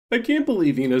I can't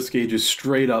believe Inosuke just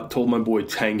straight up told my boy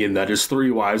Tengen that his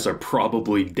 3 wives are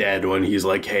probably dead when he's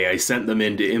like, hey, I sent them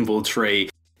in to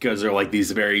infiltrate because they're like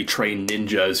these very trained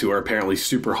ninjas who are apparently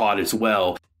super hot as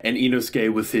well. And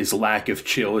Inosuke, with his lack of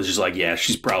chill, is just like, yeah,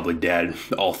 she's probably dead.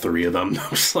 All 3 of them.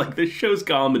 I'm just like, this show's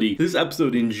comedy. This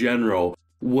episode in general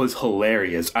was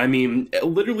hilarious. I mean,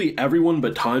 literally everyone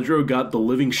but Tanjiro got the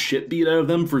living shit beat out of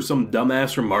them for some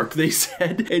dumbass remark they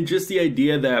said. And just the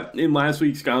idea that in last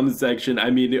week's comment section,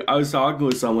 I mean, I was talking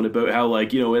with someone about how,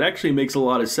 like, you know, it actually makes a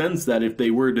lot of sense that if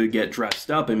they were to get dressed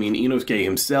up, I mean, Inosuke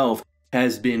himself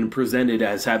has been presented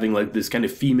as having like this kind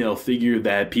of female figure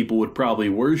that people would probably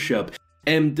worship.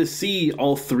 And to see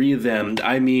all 3 of them,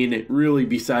 I mean, really,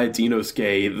 besides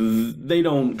Inosuke, they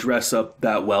don't dress up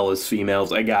that well as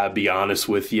females, I gotta be honest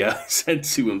with ya.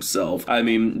 Sensu himself. I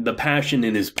mean, the passion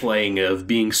in his playing of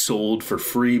being sold for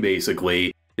free,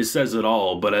 basically, it says it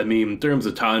all. But I mean, in terms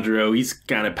of Tanjiro, he's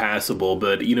kind of passable,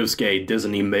 but Inosuke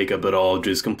doesn't need makeup at all,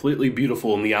 just completely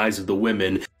beautiful in the eyes of the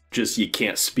women. Just you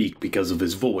can't speak because of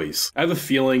his voice. I have a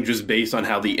feeling, just based on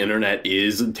how the internet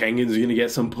is, Tengen's gonna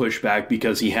get some pushback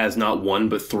because he has not 1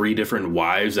 but 3 different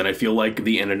wives, and I feel like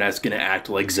the internet's gonna act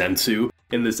like Zensu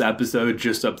in this episode,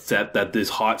 just upset that this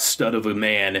hot stud of a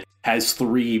man has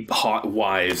 3 hot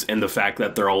wives, and the fact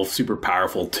that they're all super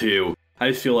powerful too.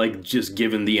 I feel like, just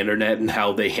given the internet and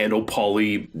how they handle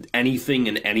anything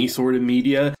in any sort of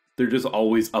media, they're just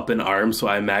always up in arms, so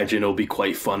I imagine it'll be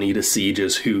quite funny to see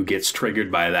just who gets triggered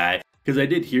by that. Because I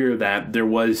did hear that there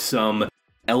was some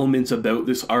elements about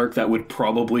this arc that would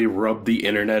probably rub the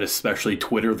internet, especially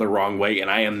Twitter, the wrong way, and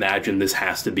I imagine this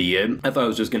has to be it. I thought it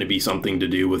was just going to be something to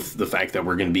do with the fact that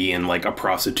we're going to be in like a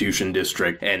prostitution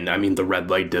district, and I mean the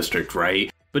red light district, right?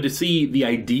 But to see the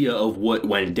idea of what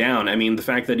went down, I mean, the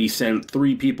fact that he sent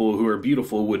 3 people who are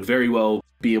beautiful would very well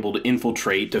be able to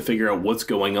infiltrate to figure out what's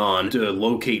going on, to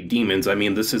locate demons. I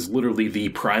mean, this is literally the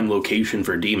prime location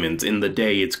for demons. In the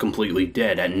day, it's completely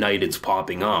dead. At night, it's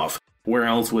popping off. Where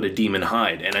else would a demon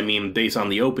hide? And I mean, based on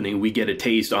the opening, we get a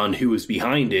taste on who is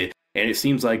behind it. And it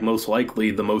seems like most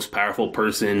likely the most powerful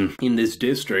person in this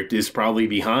district is probably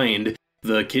behind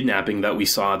the kidnapping that we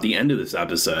saw at the end of this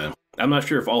episode. I'm not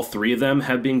sure if all 3 of them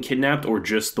have been kidnapped or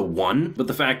just the one, but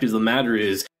the fact of the matter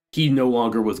is, he no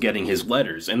longer was getting his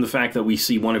letters, and the fact that we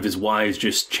see one of his wives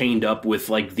just chained up with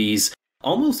like these,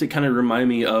 almost, it kind of reminded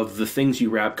me of the things you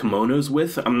wrap kimonos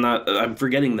with. I'm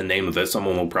forgetting the name of it,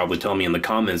 someone will probably tell me in the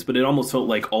comments, but it almost felt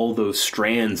like all those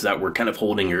strands that were kind of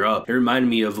holding her up. It reminded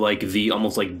me of like the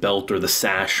almost like belt or the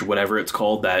sash, whatever it's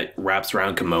called, that wraps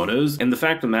around kimonos. And the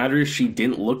fact of the matter is, she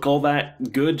didn't look all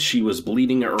that good. She was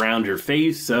bleeding around her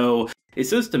face, so it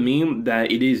says to me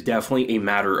that it is definitely a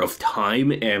matter of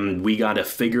time, and we gotta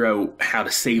figure out how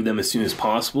to save them as soon as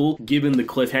possible. Given the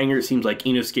cliffhanger, it seems like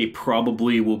Inosuke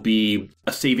probably will be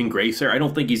a saving grace there. I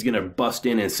don't think he's gonna bust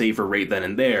in and save her right then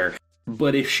and there,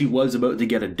 but if she was about to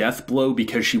get a death blow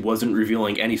because she wasn't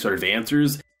revealing any sort of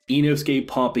answers, Inosuke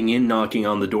popping in, knocking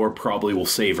on the door probably will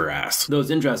save her ass. Though it's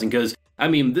interesting because, I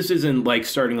mean, this isn't like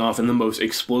starting off in the most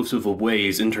explosive of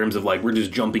ways in terms of like we're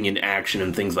just jumping into action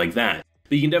and things like that.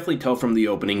 But you can definitely tell from the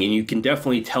opening, and you can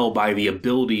definitely tell by the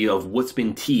ability of what's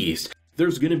been teased,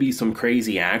 there's going to be some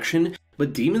crazy action,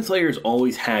 but Demon Slayer's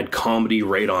always had comedy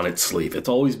right on its sleeve. It's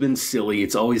always been silly,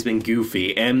 it's always been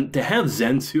goofy, and to have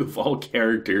Zensu of all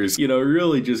characters, you know,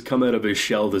 really just come out of his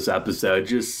shell this episode,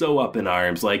 just so up in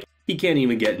arms, like, he can't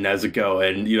even get Nezuko,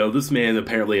 and, you know, this man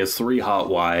apparently has 3 hot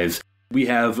wives. We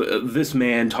have this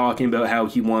man talking about how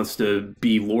he wants to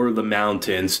be Lord of the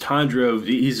Mountains. Tanjiro,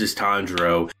 he's just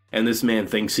Tanjiro. And this man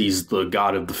thinks he's the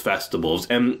god of the festivals.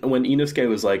 And when Inosuke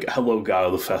was like, hello, god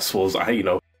of the festivals,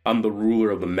 I'm the ruler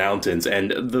of the mountains.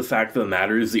 And the fact of the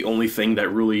matter is, the only thing that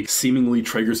really seemingly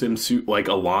triggers him like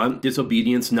a lot,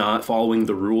 disobedience, not following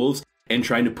the rules, and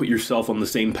trying to put yourself on the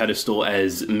same pedestal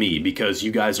as me because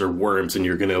you guys are worms and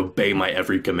you're gonna obey my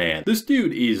every command. This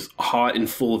dude is hot and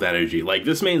full of energy. Like,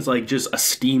 this man's like just a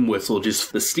steam whistle,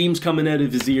 just the steam's coming out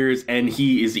of his ears, and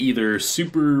he is either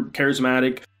super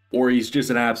charismatic or he's just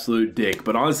an absolute dick.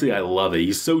 But honestly, I love it.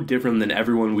 He's so different than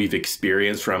everyone we've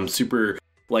experienced, from super,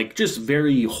 like, just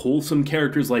very wholesome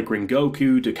characters like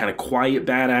Rengoku to kind of quiet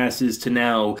badasses to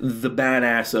now the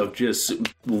badass of just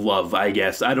love, I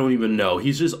guess. I don't even know.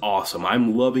 He's just awesome.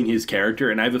 I'm loving his character,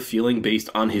 and I have a feeling based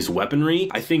on his weaponry,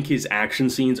 I think his action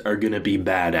scenes are gonna be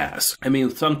badass. I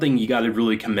mean, something you gotta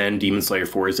really commend Demon Slayer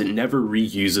for is it never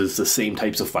reuses the same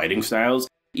types of fighting styles.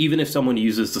 Even if someone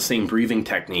uses the same breathing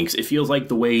techniques, it feels like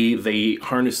the way they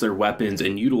harness their weapons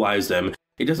and utilize them,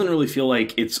 it doesn't really feel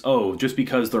like it's, oh, just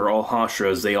because they're all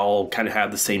Hashras, they all kind of have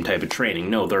the same type of training.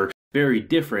 No, they're very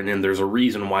different, and there's a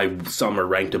reason why some are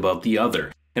ranked above the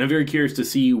other. And I'm very curious to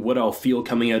see what I'll feel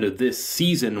coming out of this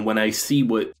season when I see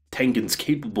what Tengen's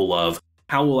capable of.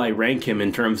 How will I rank him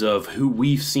in terms of who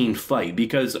we've seen fight?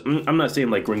 Because I'm not saying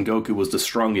like Rengoku was the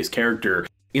strongest character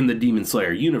in the Demon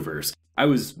Slayer universe. I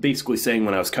was basically saying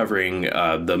when I was covering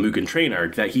the Mugen Train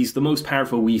arc that he's the most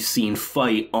powerful we've seen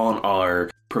fight on our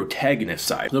protagonist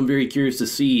side. So I'm very curious to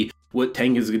see what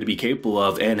Tengen is going to be capable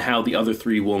of and how the other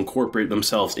three will incorporate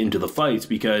themselves into the fights,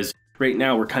 because right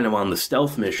now we're kind of on the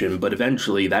stealth mission, but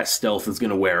eventually that stealth is going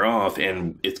to wear off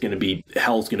and it's going to be,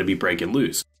 hell's going to be breaking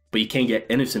loose. But you can't get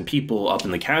innocent people up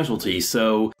in the casualties,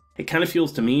 so it kind of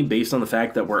feels to me, based on the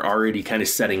fact that we're already kind of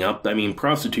setting up, I mean,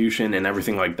 prostitution and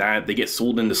everything like that, they get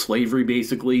sold into slavery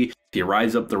basically. If you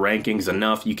rise up the rankings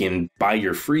enough, you can buy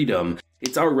your freedom.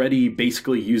 It's already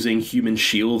basically using human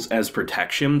shields as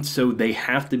protection, so they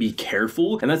have to be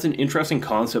careful. And that's an interesting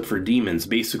concept for demons,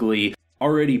 basically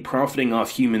already profiting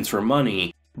off humans for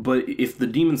money. But if the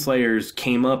Demon Slayers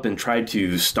came up and tried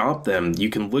to stop them, you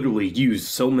can literally use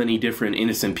so many different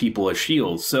innocent people as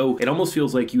shields. So it almost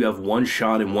feels like you have one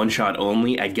shot and one shot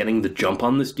only at getting the jump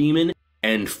on this demon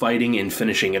and fighting and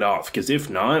finishing it off. Because if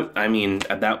not, I mean,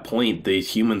 at that point, the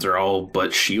humans are all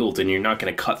but shields and you're not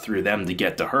going to cut through them to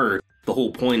get to her. The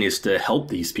whole point is to help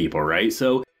these people, right?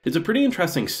 So it's a pretty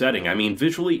interesting setting. I mean,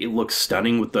 visually, it looks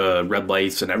stunning with the red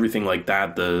lights and everything like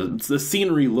that. The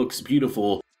scenery looks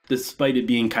beautiful, despite it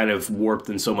being kind of warped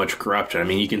and so much corruption. I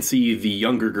mean, you can see the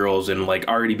younger girls and like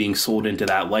already being sold into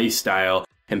that lifestyle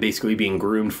and basically being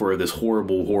groomed for this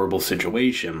horrible, horrible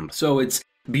situation. So it's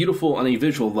beautiful on a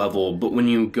visual level, but when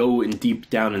you go in deep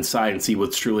down inside and see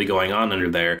what's truly going on under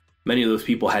there, many of those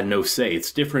people had no say.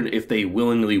 It's different if they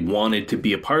willingly wanted to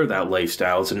be a part of that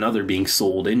lifestyle. It's another being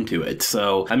sold into it.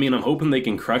 So, I mean, I'm hoping they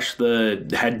can crush the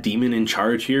head demon in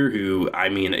charge here, who, I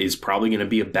mean, is probably going to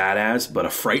be a badass, but a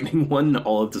frightening one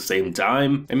all at the same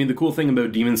time. I mean, the cool thing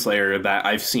about Demon Slayer that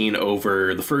I've seen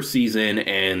over the first season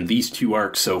and these two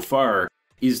arcs so far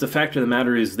is the fact of the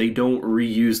matter is they don't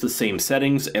reuse the same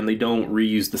settings and they don't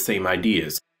reuse the same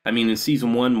ideas. I mean, in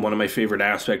Season 1, one of my favorite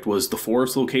aspects was the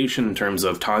forest location in terms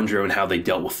of Tanjiro and how they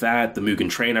dealt with that, the Mugen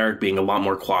Train arc being a lot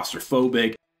more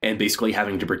claustrophobic, and basically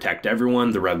having to protect everyone.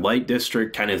 The Red Light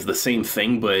District kind of is the same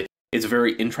thing, but it's a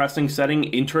very interesting setting.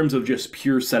 In terms of just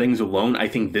pure settings alone, I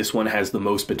think this one has the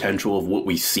most potential of what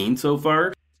we've seen so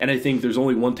far. And I think there's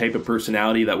only one type of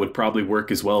personality that would probably work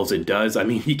as well as it does. I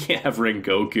mean, you can't have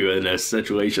Rengoku in a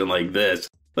situation like this.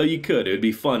 Well, you could, it would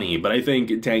be funny, but I think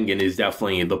Tengen is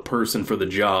definitely the person for the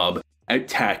job at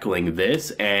tackling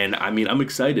this, and I mean, I'm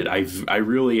excited. I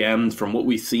really am. From what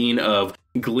we've seen of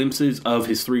glimpses of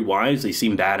his three wives, they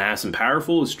seem badass and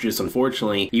powerful. It's just,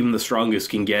 unfortunately, even the strongest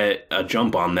can get a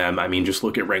jump on them. I mean, just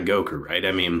look at Rengoku, right?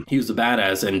 I mean, he was a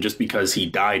badass, and just because he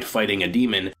died fighting a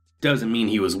demon doesn't mean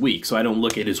he was weak. So I don't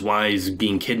look at his wives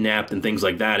being kidnapped and things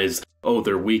like that as, oh,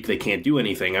 they're weak, they can't do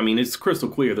anything. I mean, it's crystal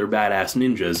clear they're badass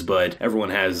ninjas, but everyone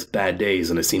has bad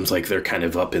days, and it seems like they're kind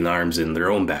of up in arms in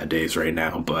their own bad days right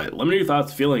now. But let me know your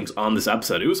thoughts, feelings on this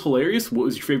episode. It was hilarious. What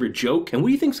was your favorite joke? And what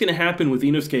do you think's going to happen with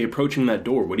Inosuke approaching that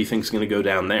door? What do you think's going to go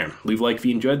down there? Leave a like if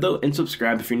you enjoyed, though, and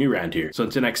subscribe if you're new around here. So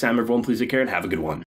until next time, everyone, please take care and have a good one.